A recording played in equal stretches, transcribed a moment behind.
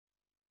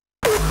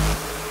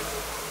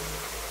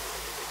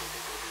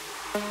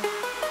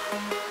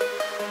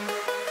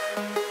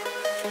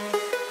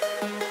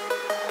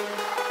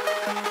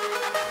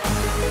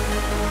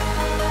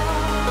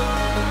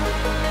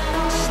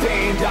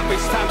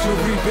to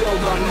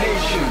rebuild our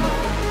nation.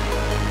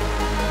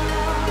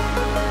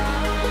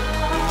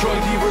 Join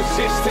the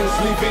resistance,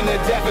 leaving a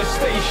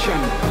devastation.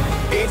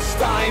 It's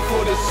time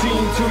for the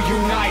scene to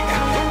unite.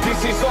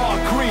 This is our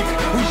creed,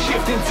 we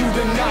shift into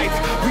the night.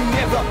 We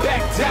never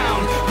back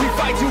down, we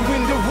fight to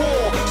win the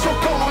war. So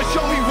come on,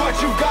 show me what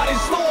you got in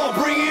store,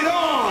 bring it on!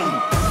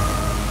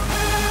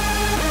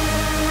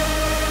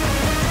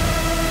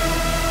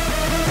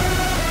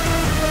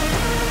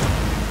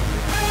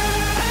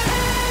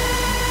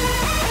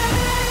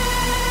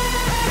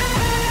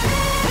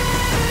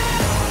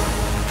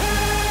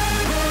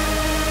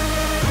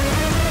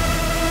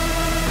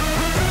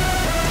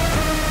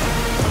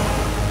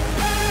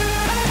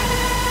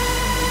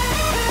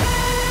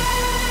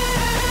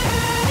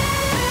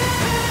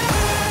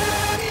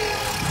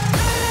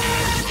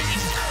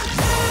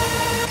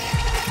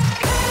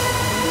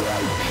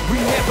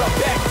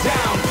 Back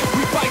down,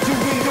 we fight to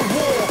win the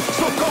war.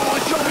 So come on,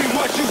 show me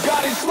what you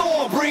got in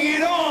store, bring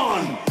it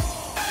on!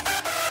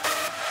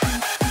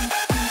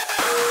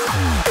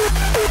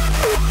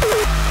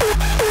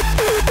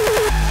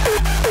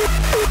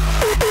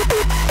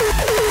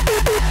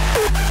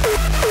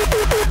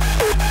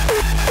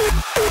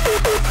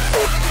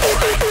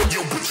 Yo,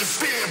 put your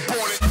stamp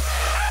on it.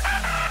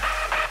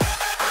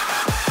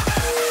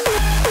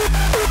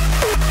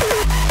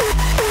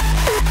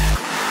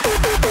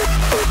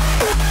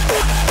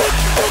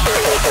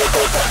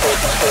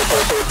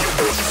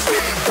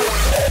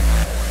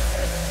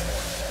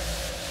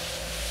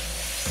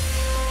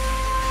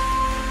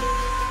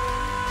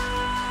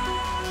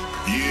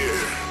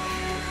 Yeah.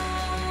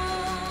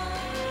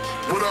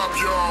 What up,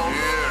 y'all?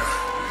 Yeah.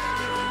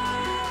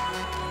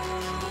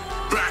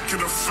 Back in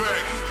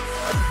effect.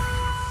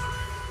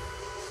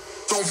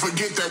 Don't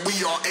forget that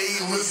we are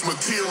A-list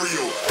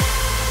material.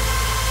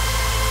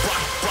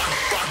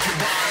 Rock your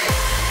body.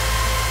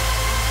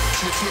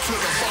 To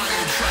the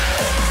final track.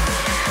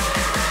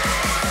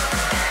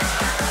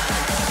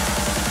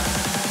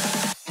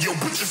 Yo,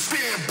 put your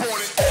stamp on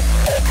it.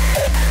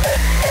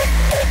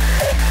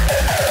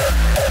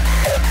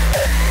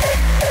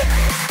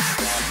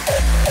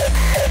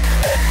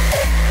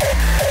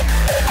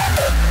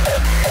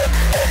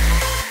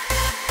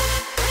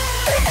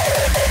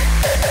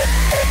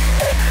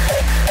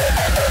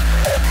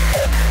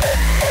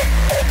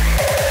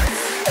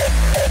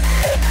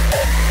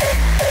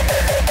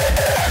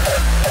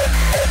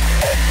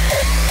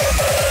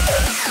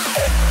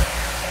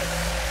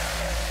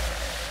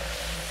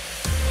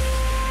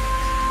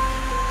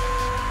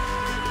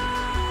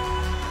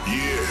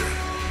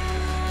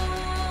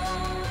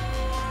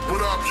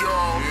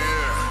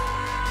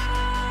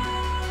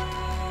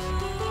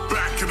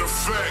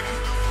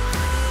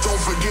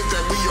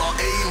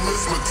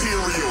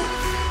 Material.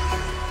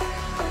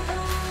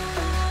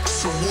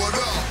 So what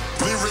up?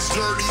 Lyrics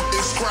dirty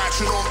and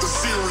scratching off the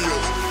cereal.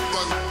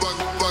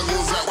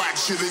 Bungles that whack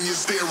shit in your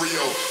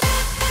stereo.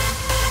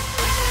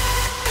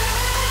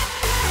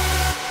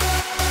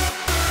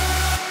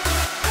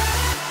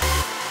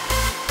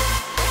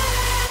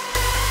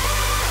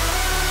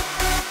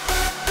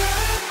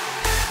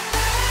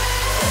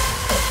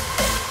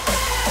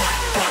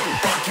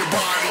 Rock your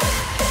body.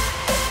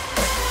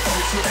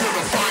 To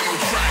the final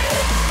track.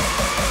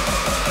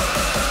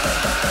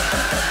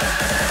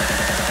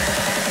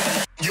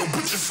 Yo,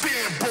 put your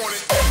stamp on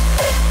it.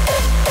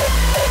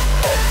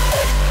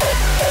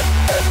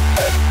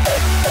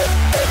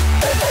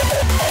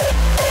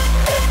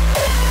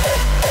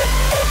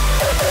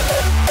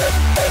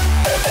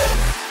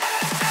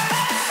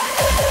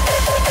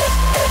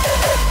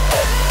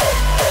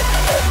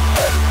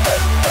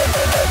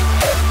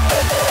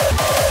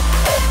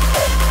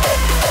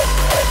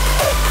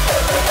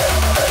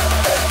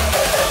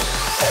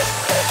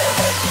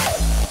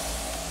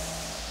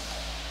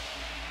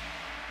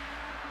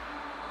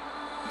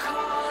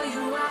 Call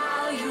you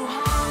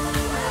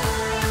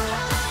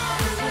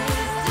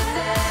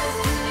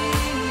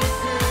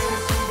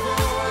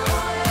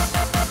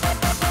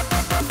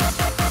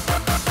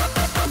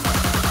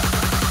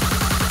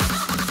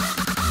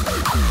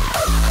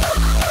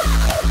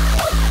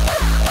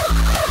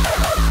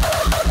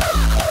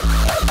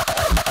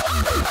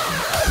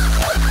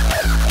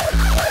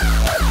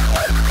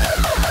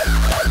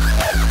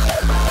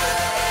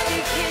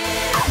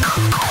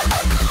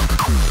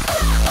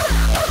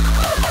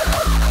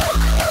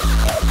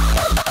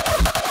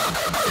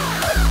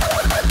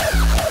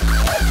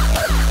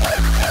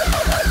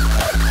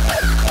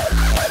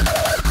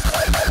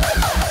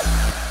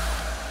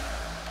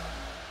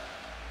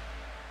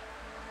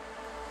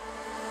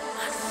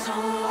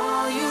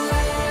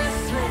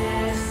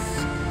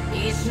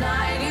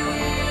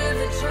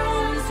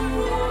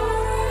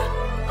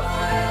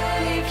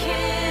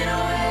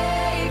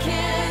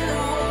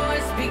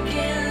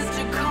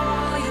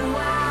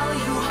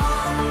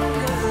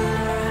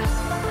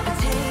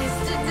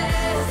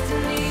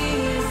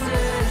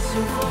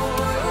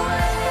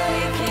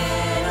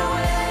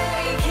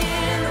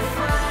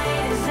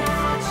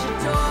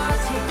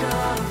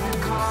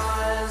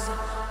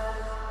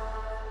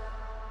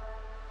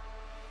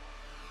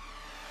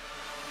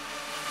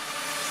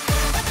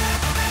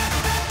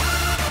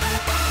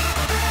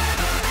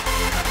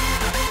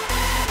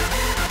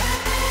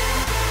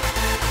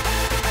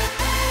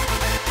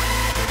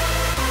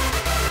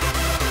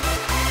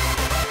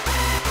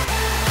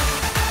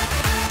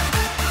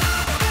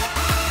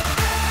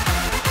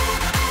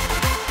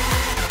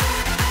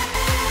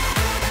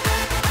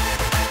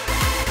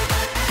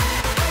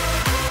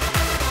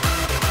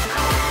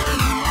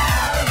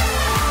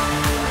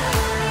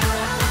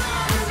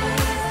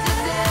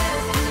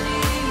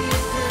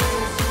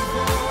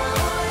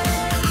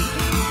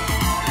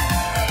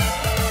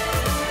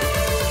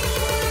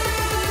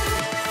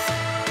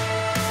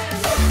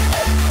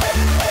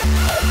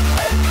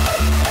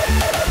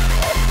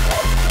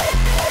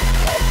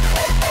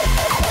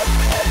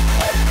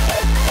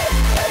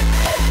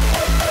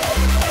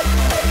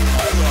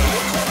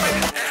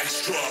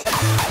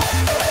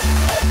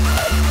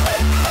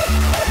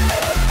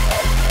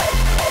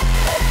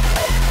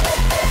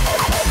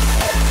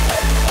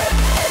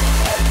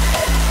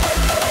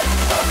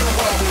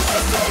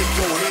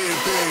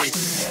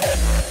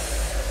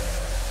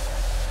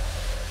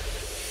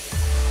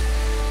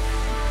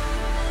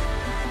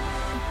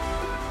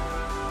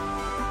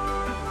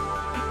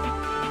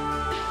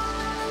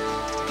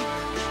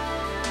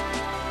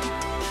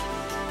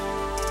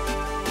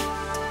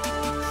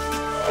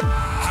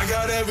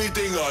got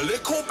everything a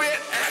little bit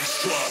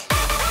extra.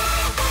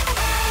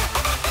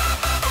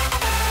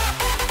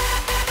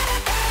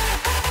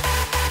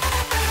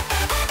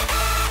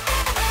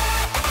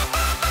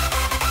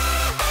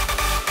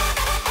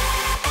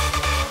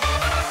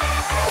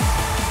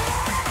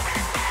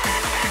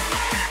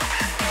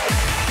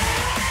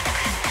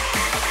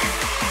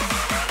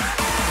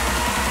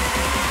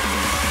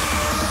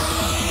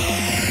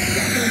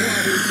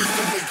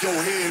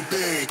 Your head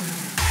big.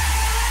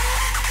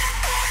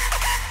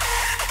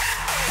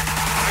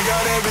 I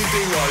got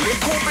everything a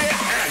little bit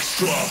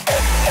extra.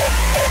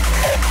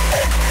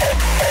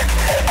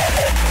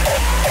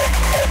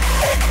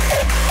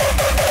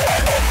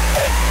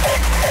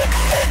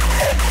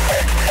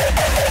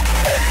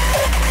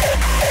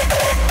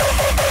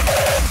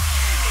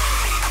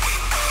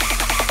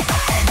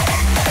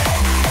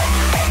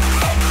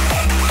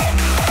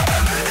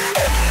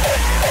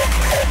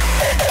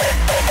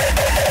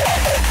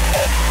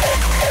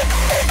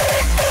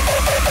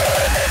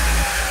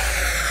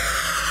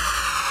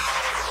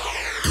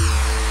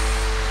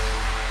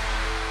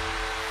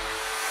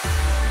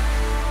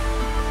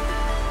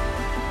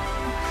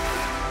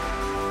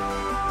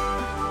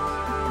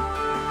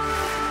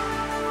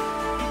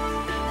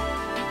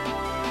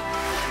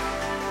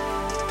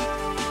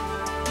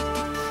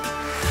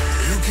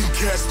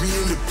 Catch me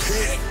in the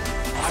pit.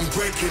 I'm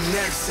breaking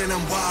necks and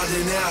I'm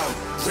wilding out.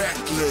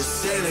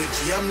 Reckless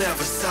energy, I'm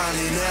never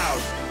signing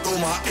out. Throw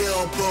my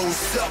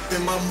elbows up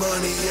and my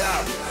money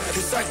out.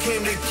 Cause I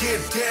came to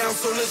get down,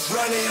 so let's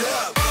run it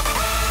up.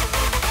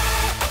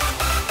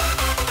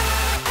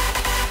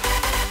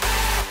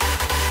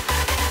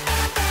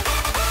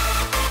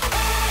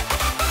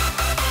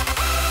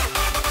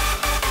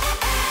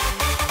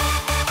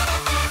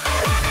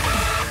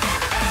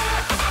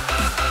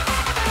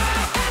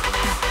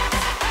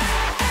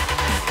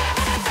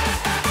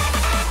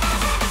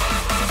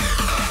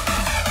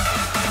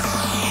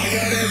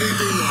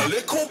 A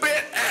little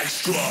bit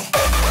extra.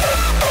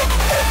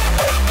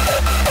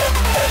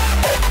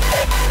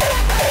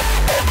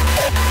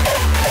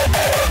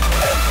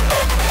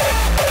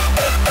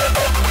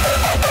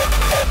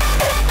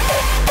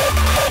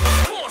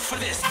 For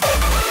this.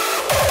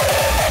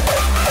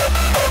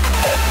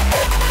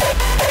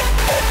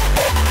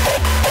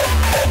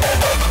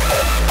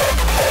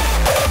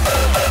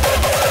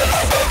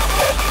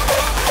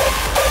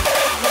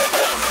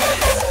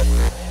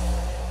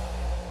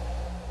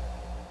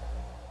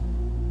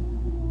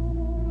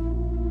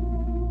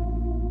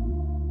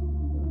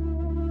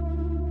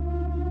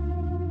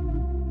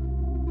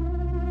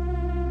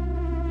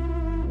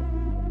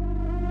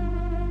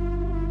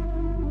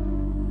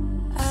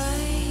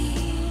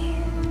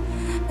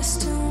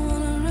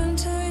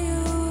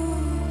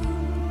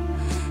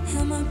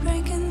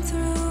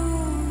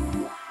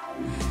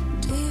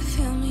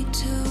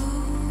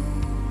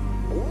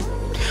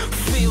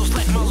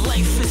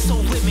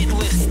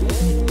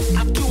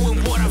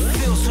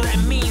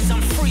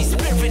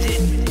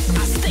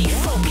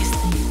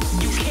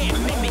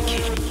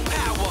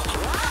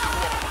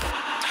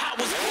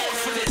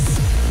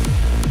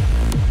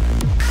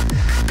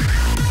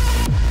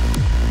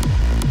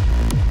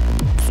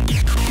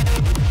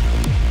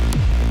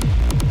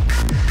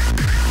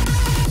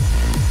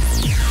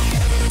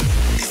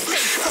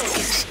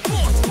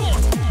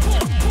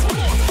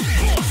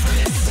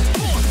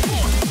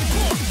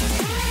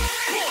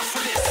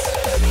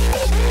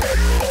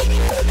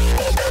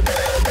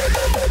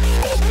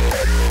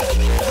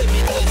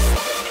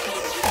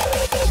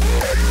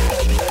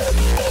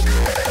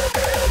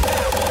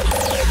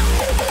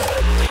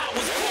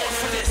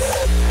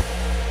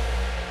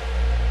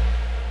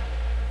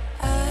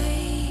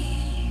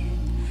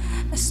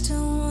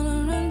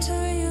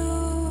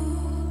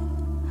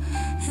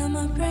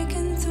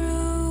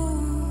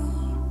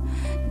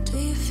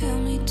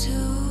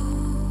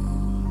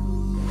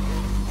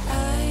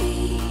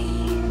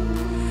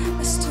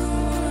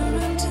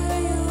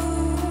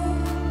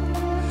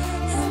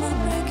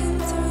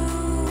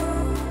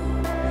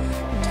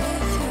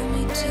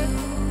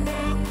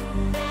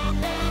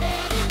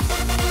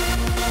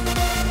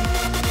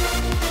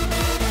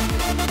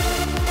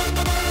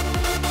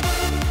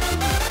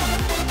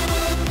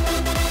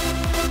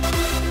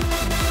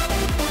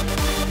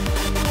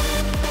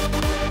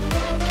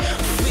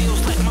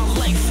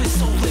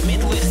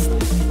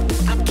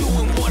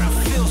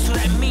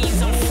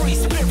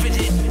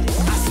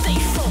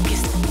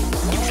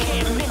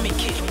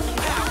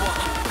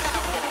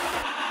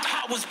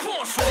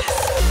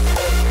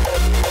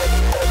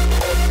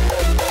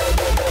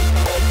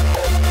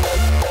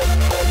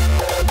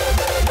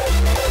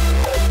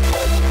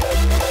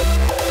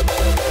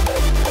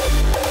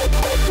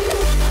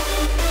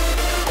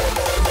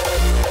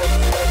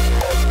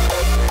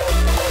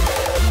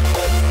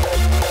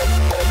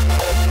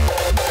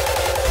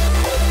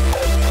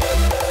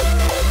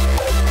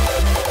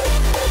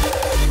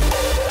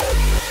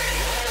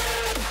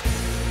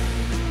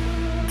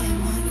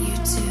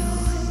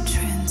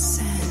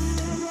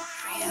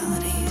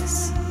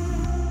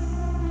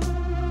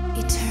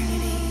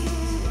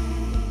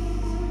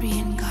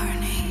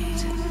 Reincarnate.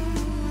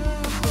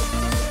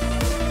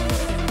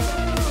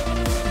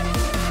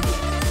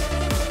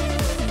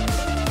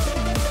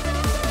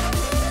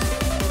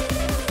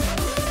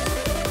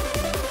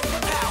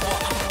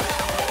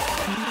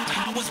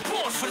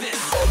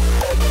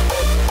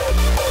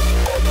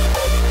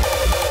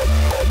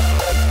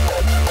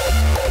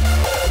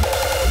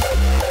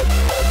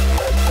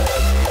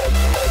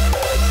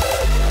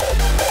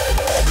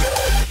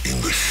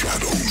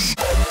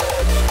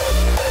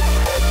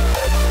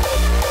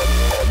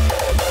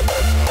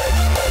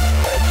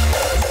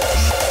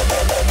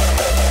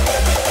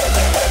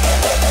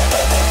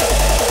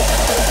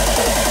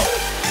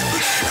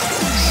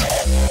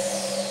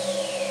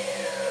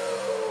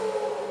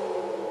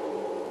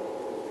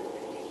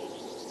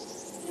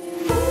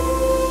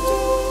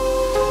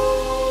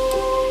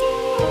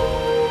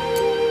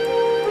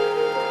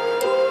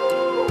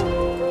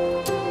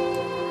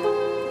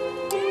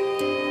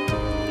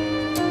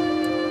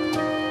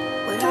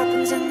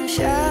 lives in the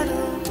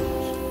shadows.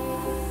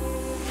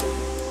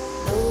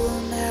 No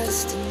one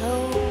has to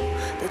know.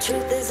 The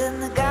truth is in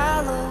the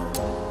gallows.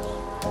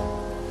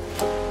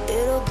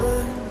 It'll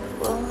burn,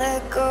 but won't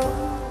let go.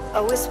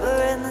 A whisper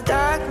in the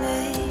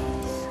darkness.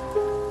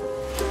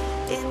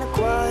 In the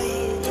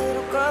quiet,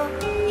 it'll grow.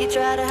 You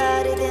try to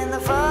hide it in the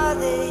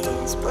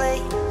farthest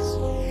place,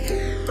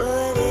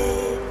 but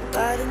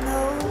everybody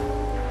knows.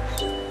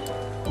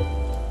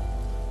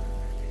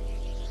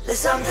 There's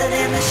something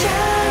in the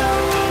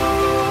shadows.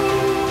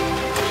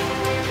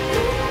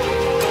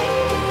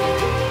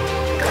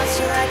 Got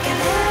you like an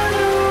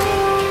arrow,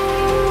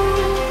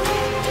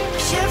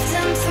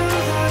 shifting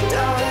through the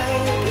dark.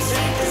 Your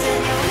strength is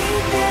in your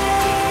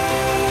weakness.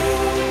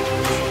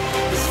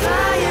 There's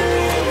fire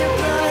in your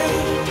blood,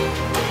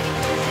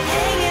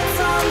 hanging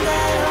from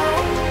that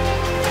hole.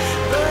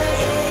 But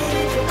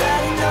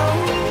everybody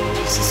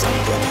knows there's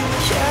something in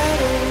the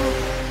shadows.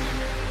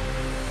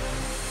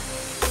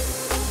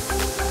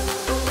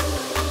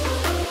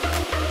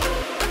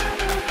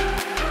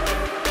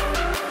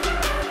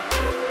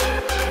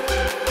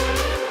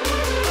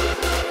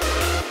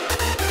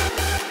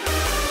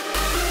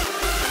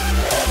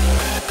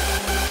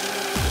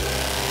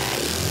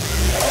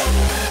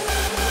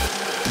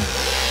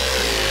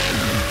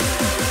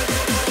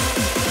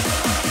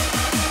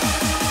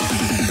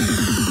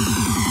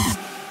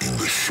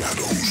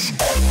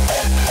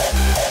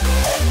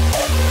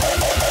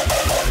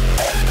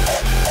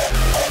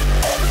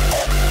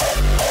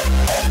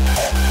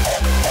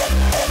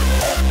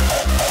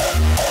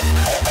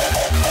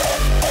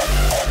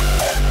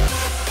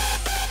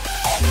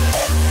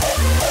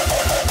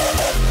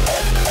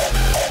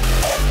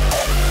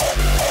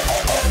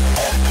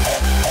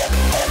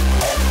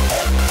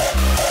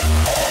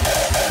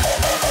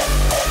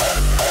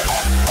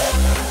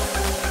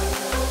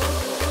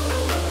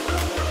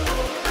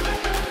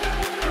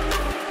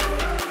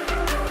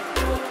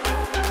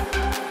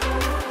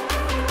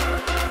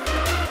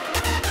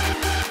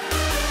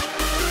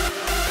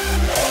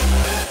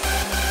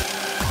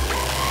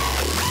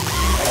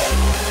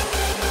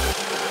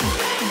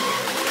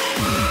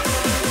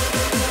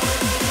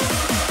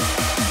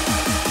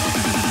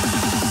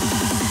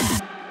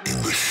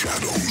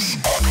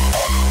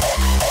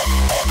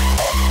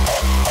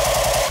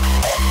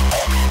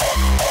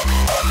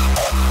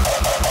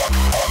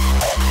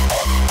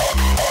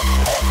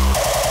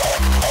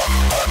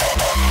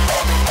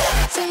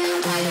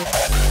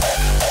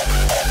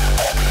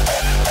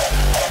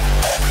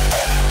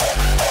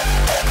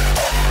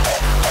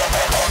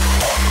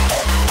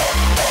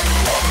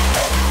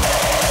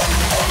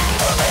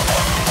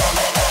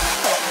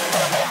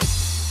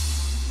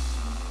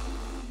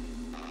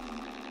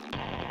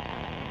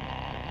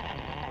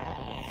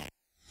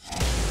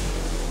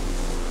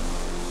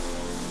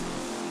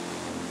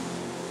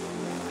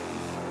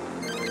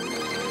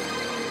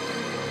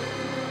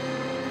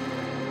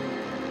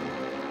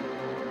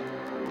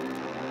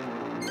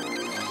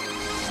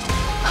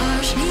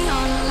 Harsh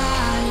neon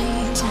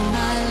lights on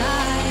my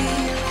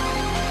life.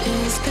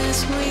 Is this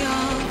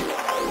real?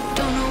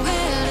 Don't know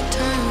where to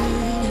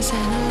turn. It's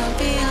handle of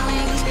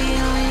feelings,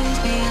 feelings,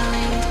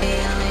 feelings,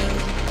 feelings.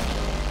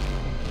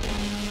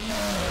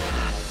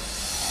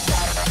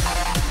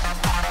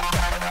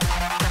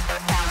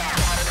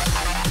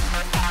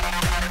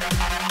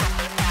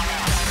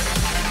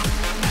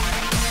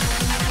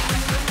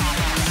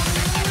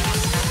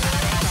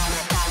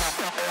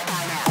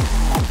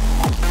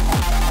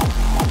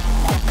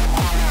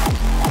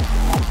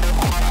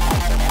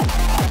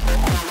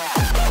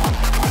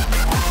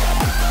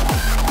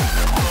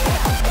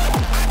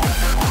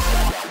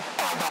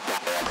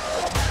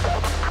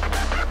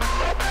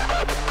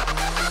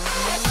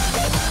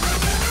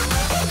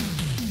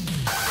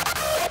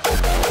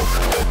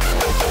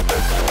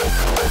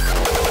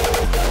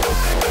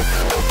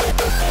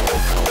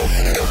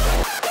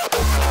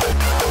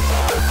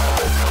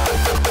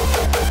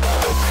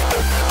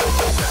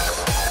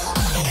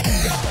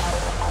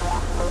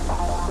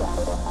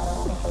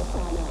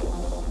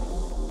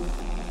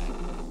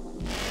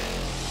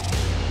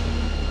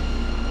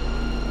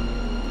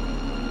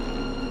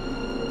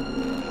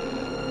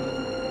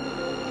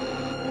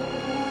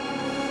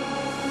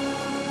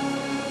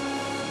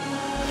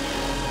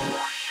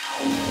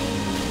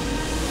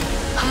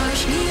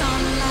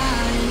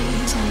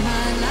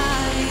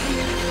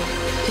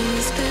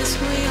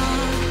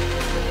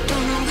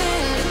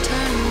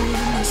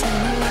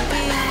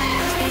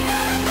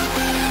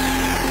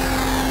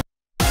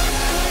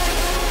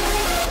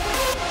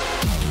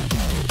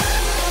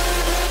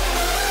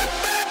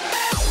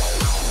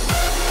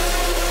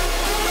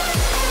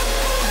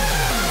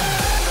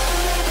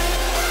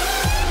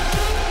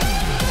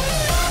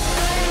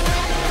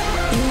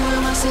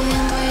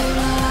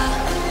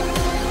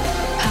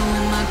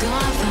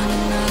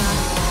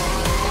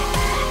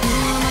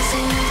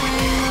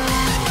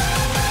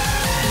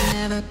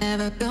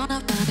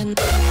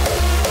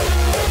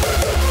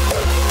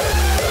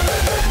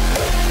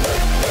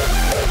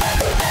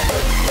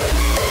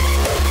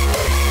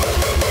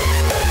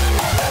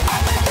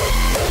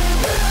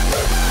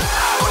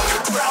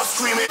 crowd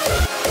screaming.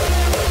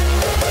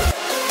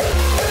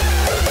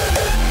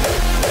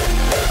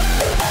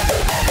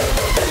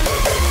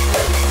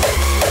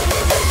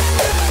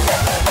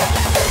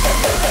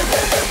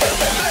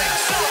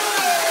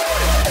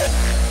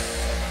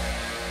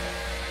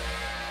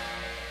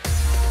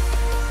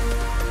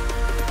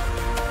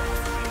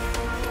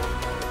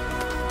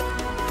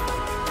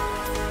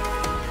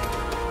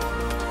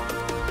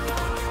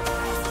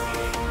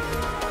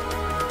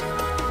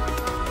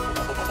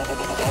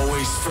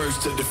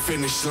 First to the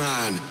finish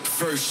line,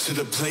 first to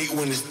the plate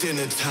when it's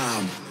dinner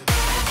time.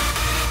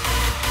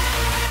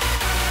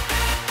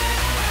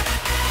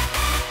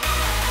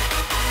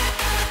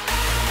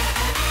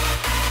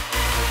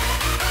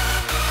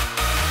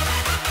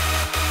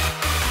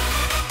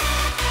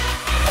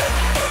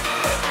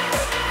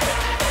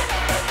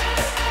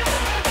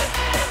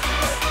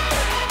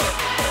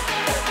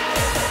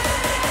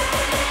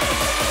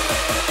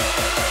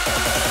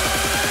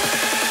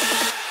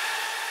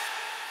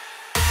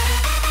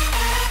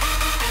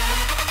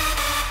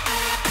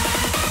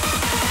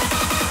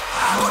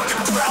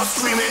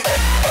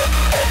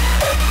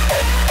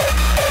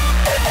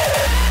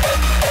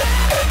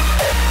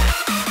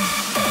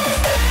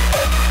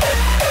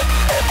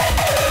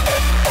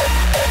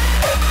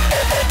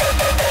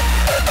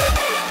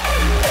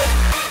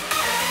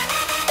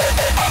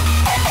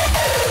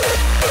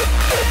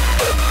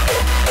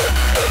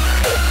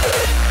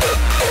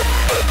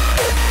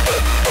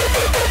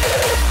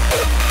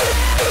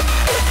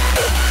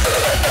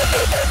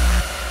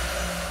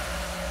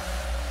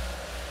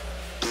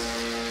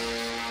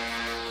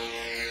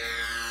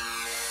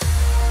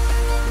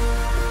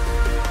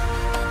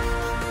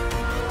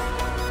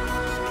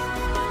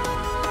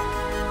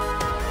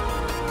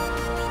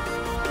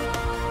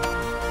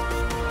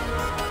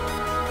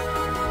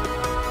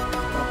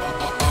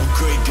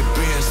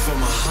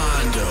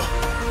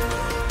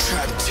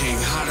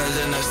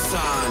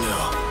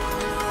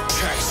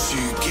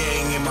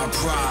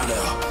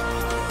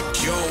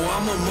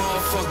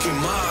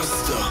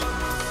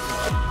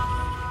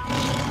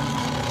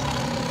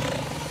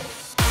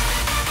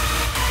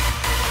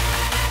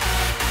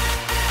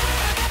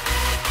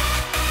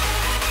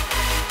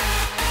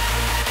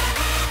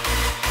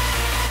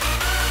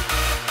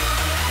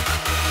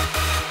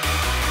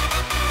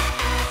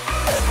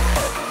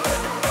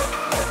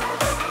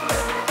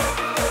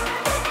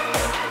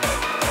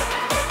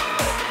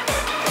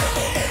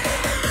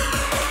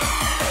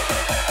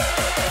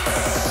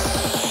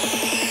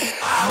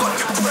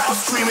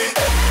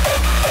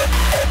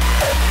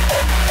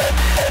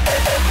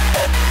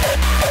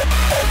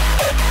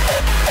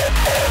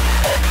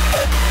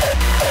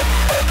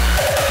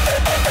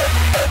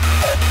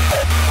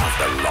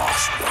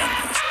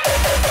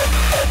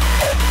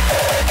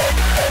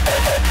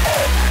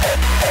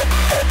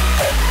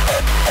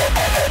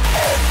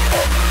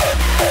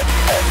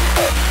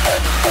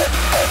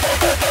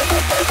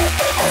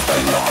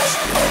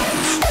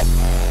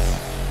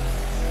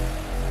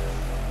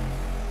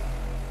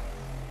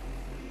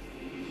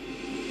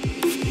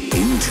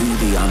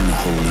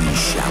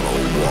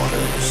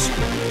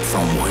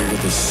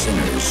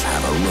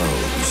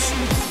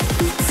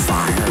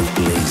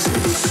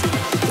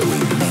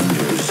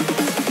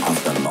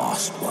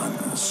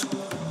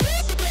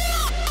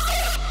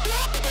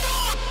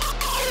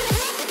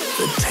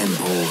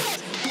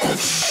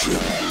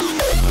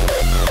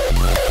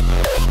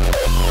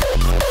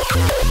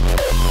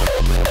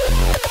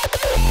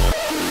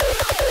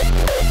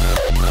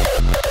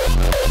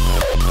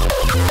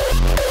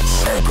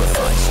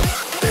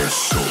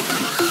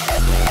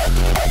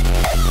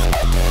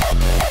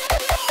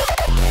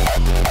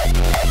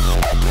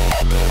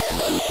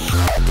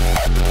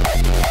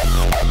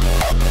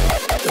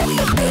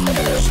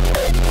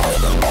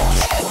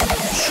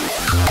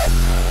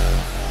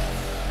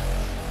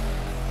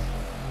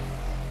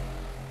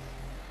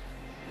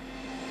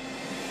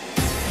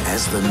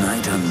 As the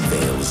night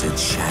unveils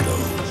its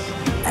shadow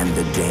and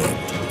the dead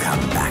come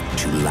back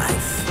to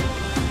life,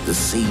 the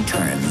sea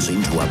turns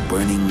into a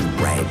burning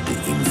red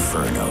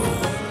inferno,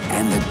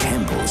 and the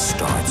temple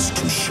starts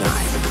to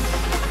shine.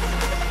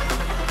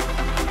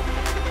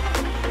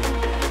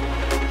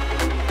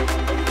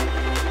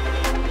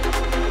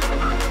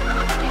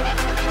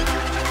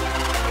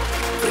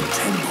 The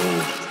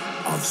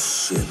temple of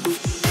sin.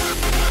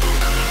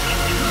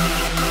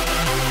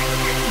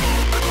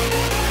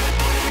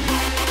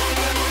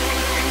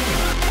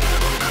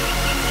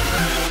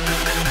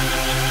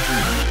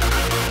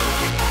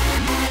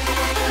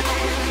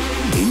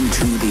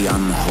 The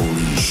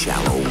unholy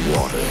shallow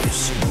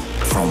waters,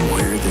 from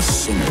where the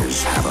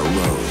sinners have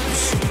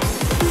arose,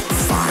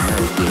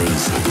 fire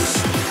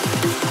blazes,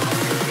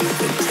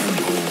 the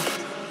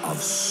temple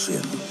of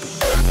sin.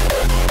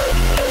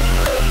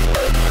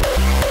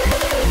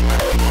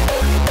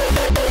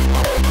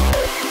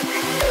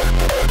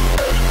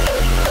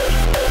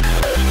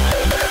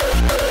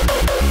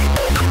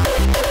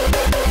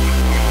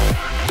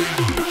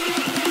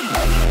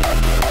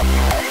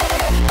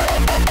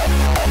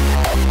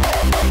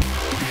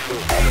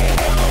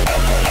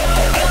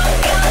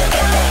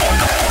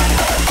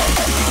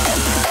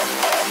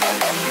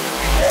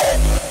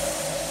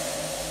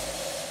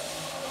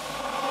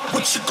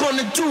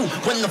 gonna do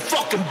when the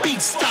fucking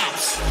beat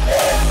stops?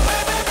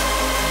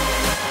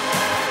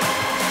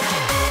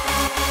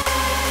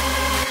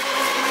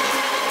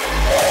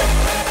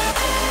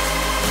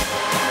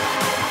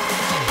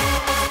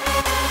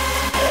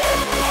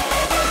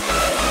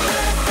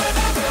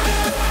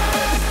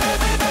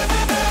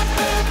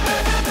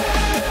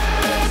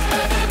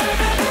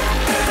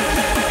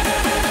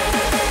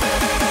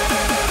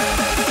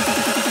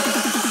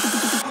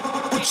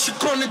 What you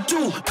gonna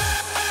do?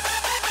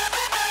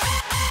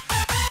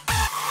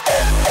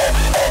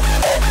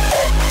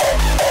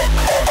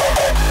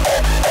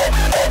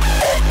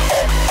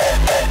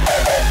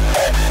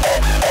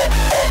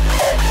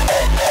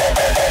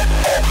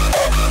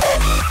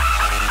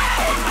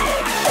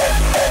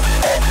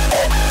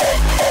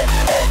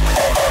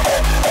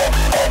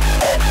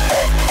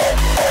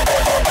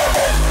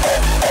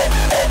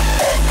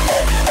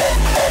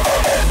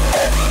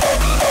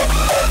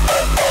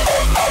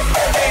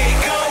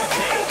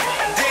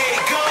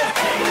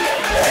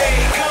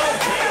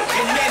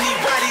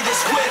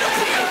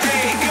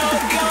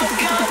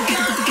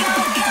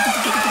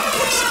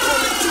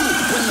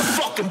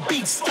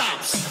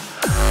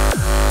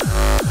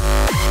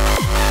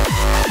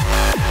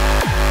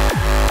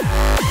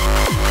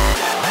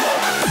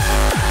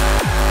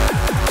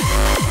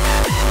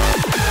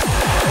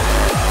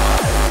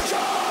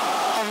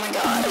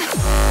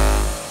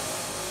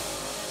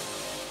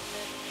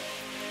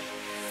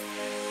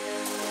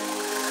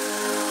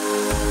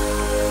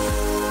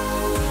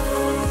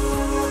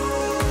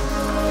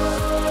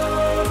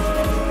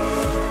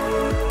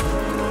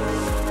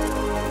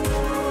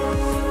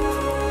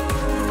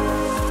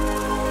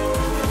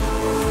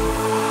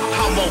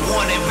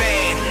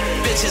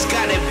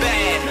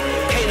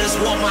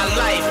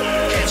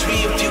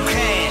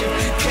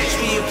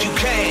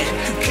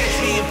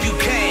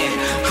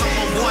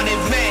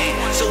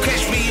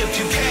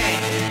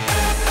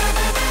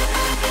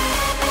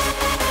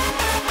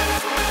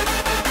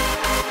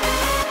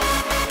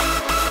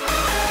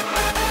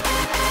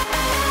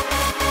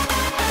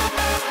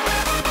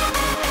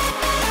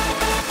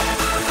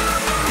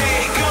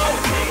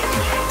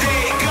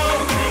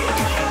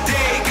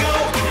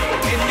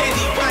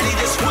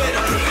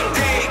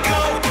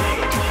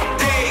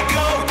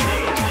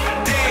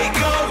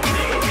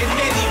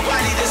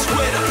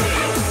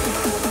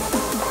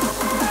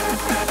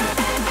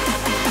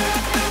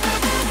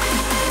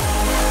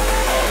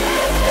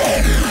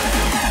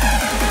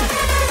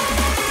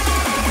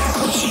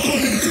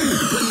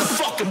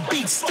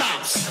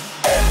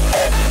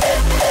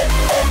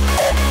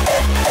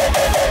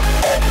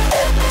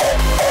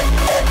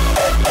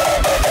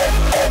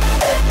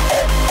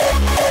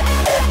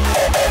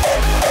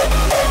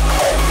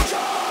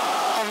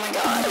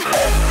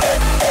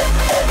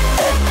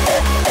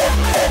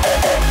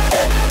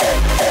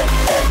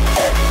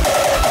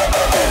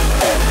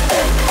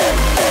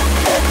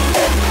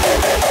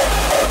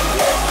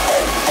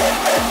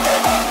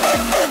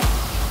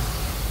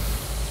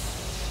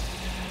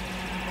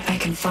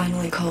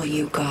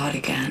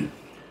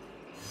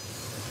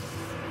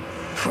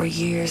 For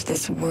years,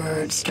 this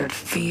word stirred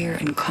fear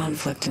and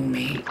conflict in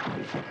me.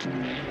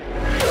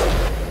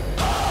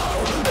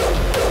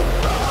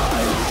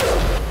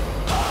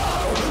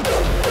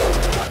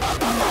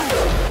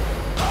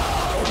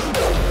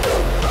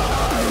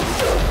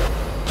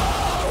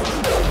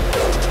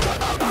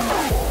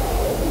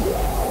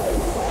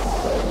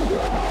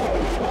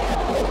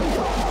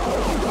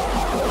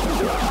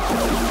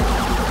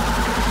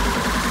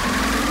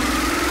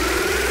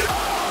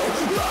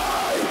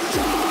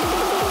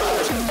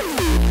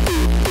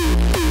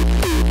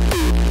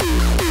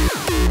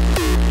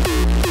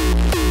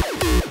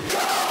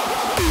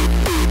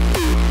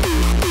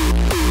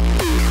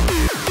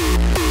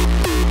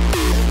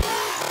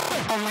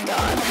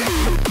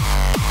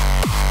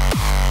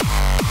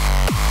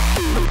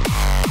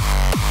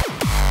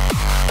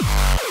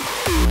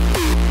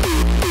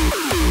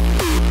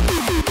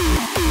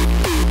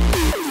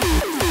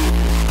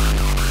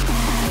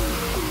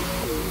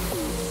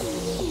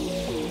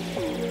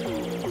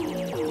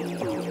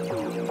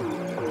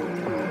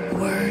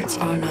 Words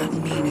are not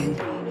meaning,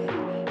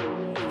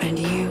 and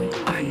you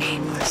are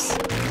nameless.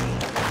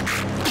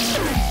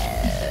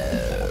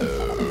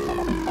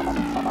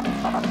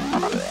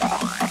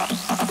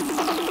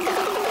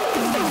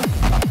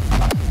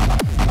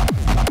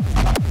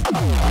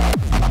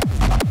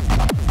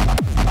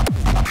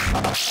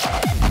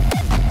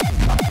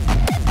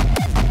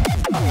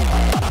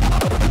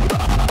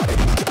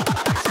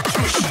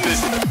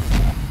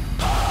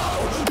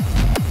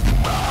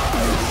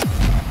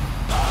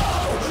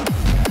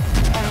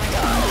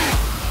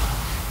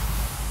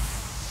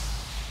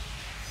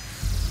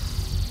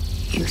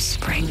 You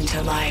spring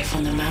to life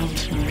on the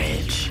mountain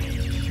ridge,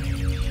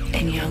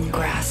 in young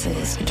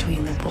grasses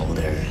between the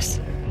boulders,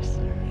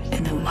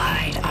 in the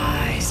wide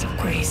eyes of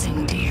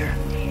grazing deer,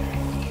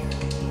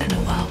 and a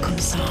welcome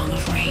song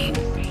of rain,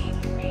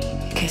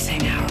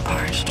 kissing our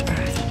parched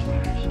earth.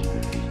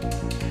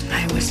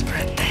 I whisper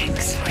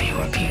thanks for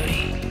your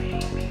beauty,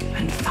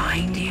 and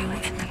find you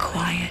in the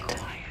quiet.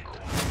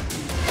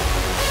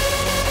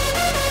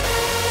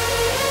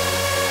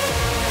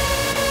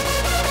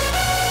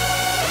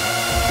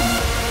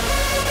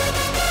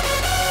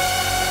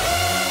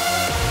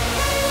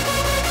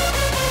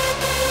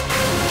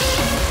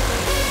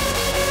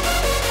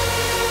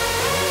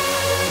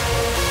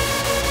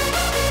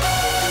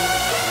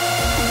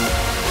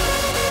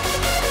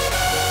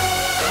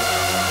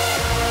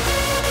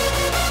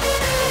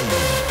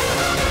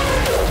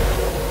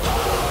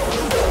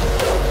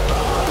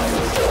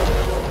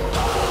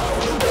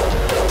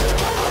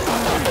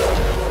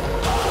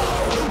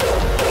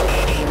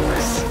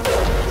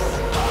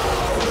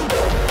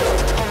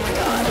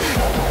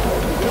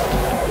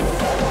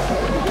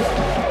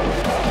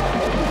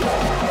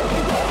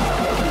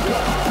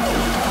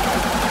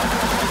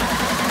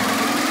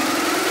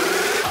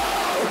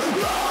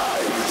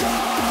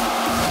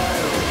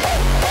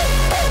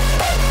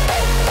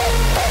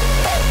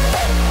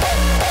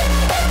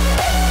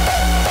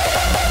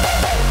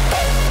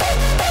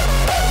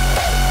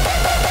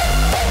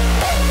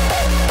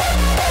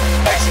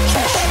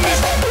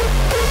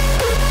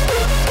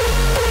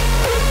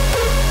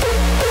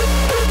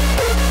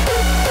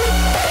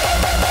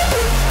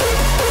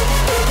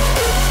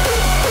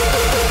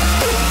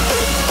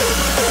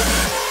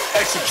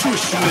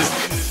 executionist.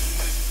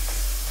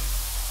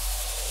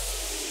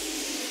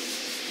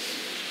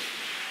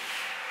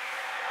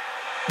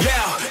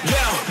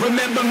 Yeah,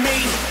 remember me.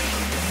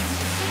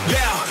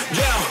 Yeah,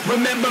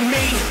 remember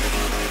me.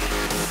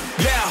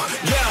 Yeah,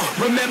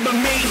 remember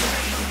me.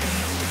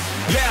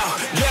 Yeah,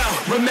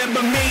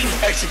 remember me.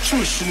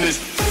 Executionist.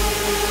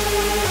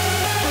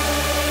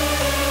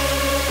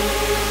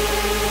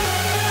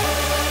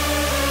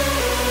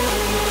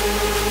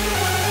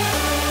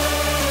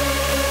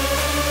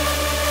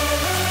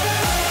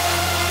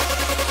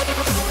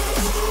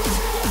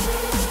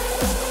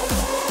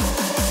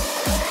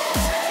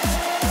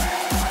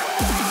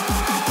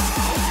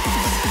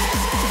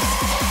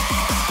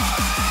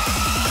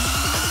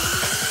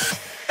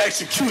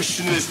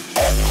 Executionist.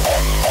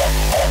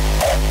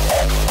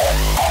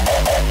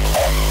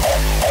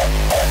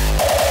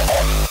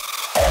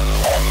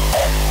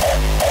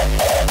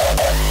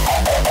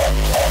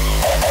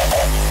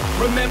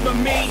 Remember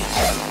me.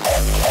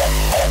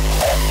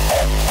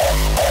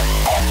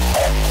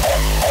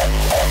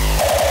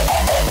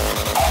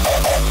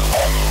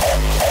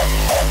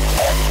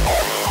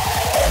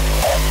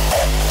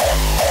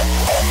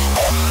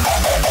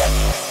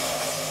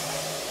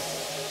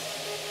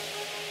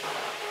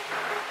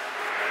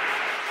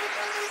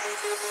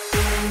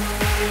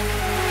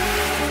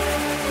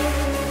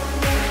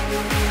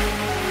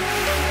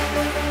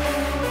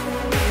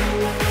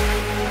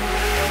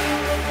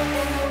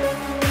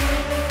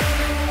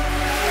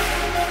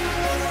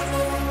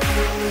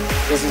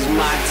 This is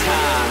my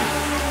time.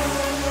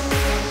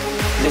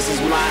 This is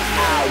my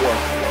hour.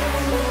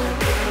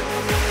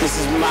 This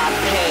is my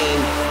pain.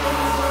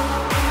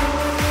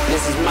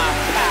 This is my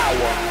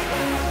power.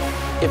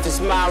 If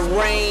it's my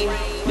rain,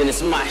 then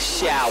it's my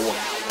shower.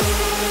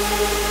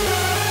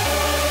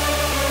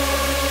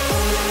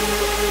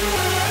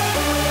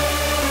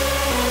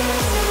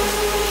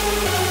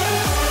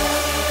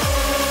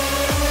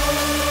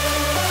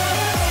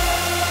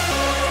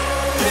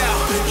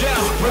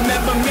 Yeah,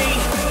 remember me.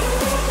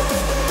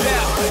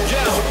 Yeah,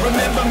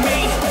 remember me.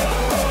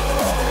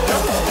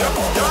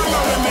 Y'all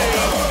remember me.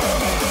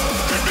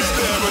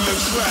 Stabbing the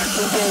track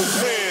with both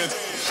hands.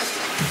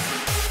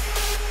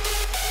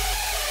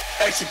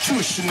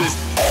 Executionist.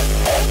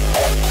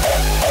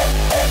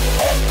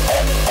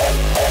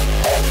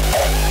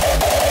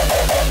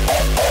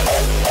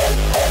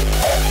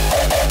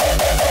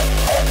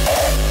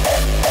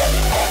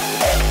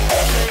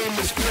 Game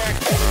is back.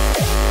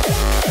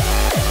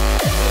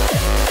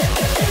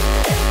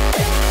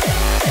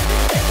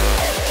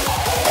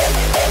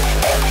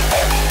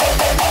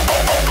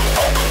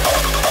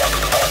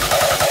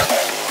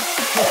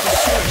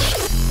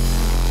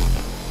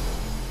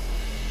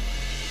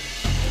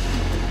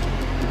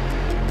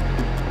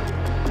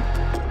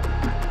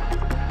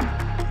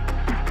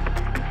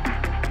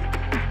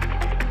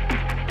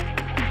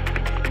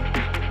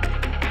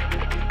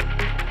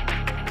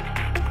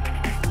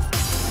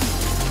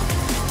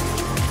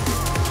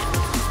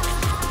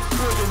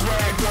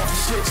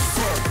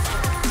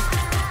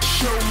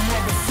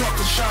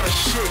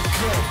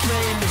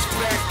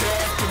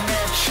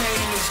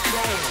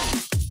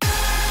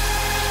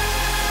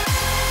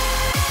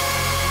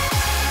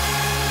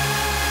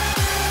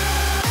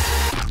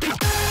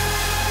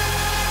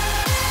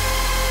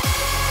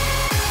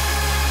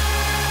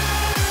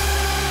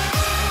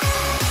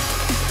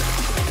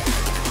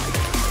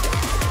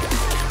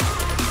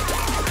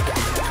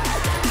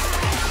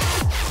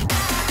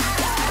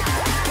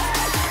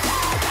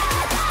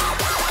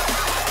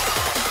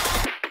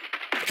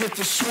 Hit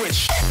the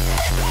switch.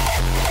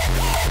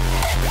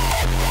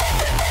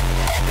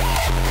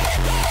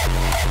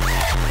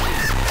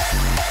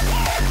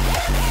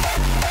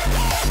 All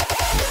in the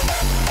house.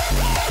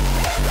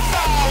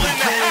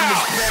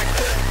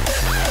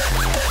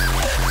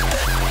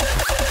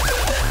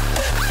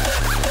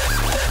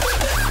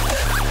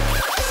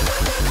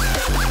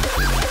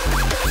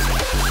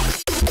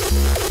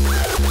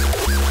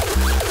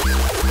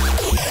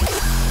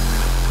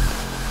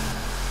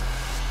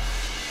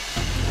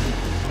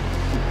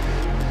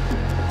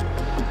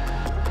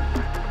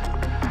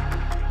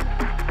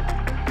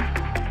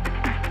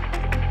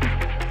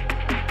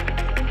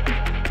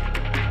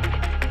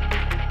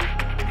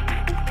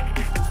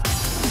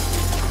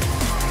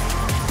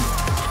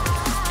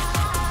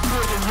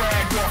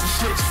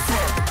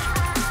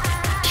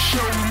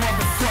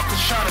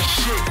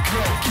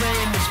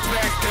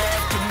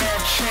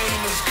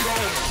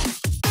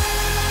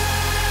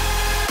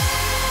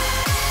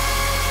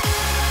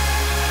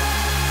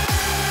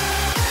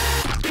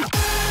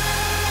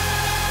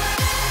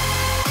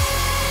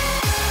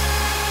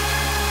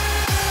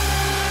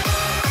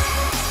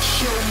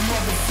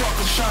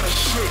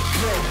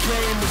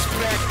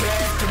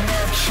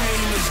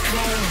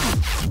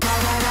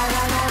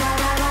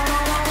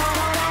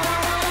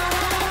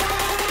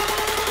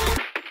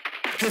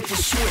 Hit the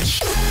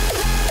switch.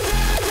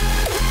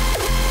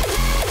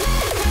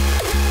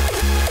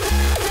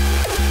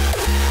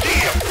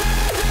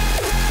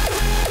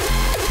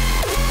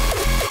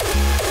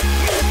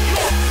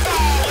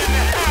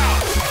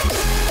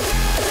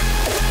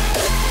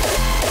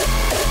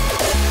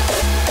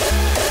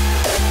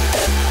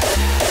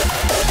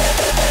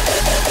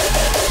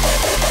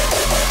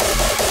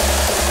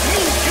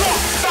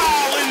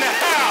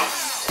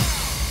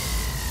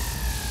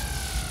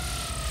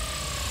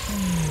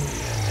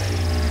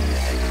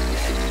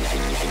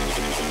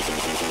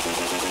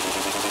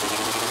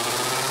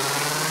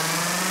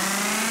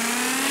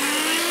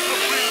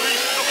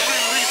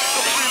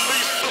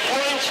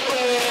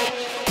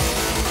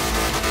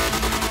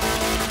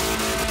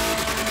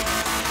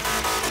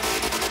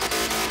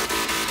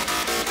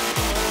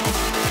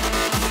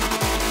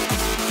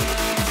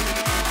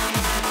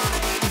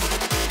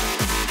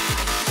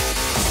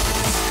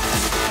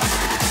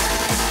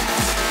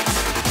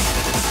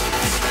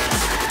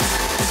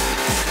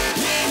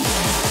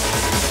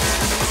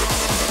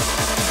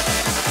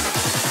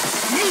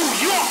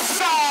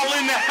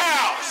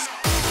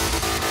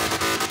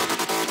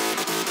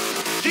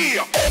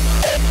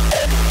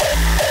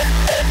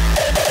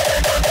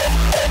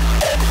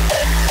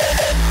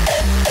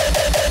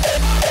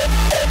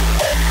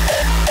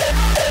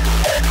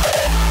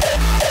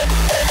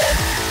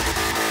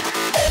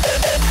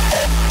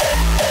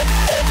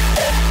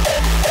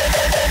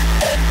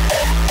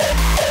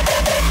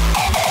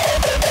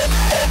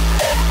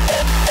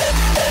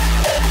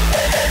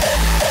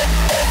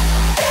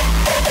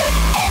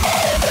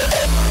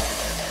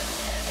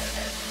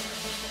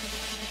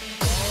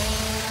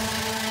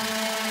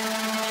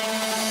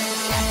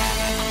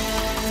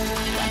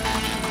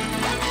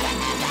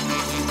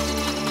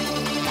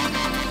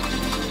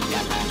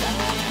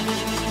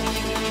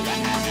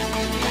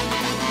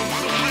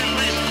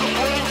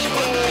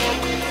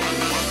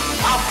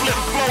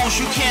 flows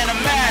you can't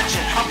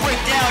imagine. I break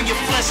down your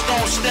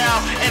Flintstone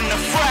style into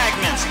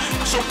fragments.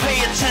 So pay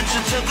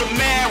attention to the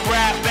man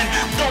rapping.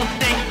 Don't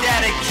think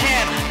that it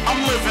can't. I'm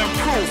living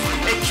proof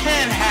it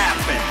can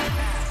happen.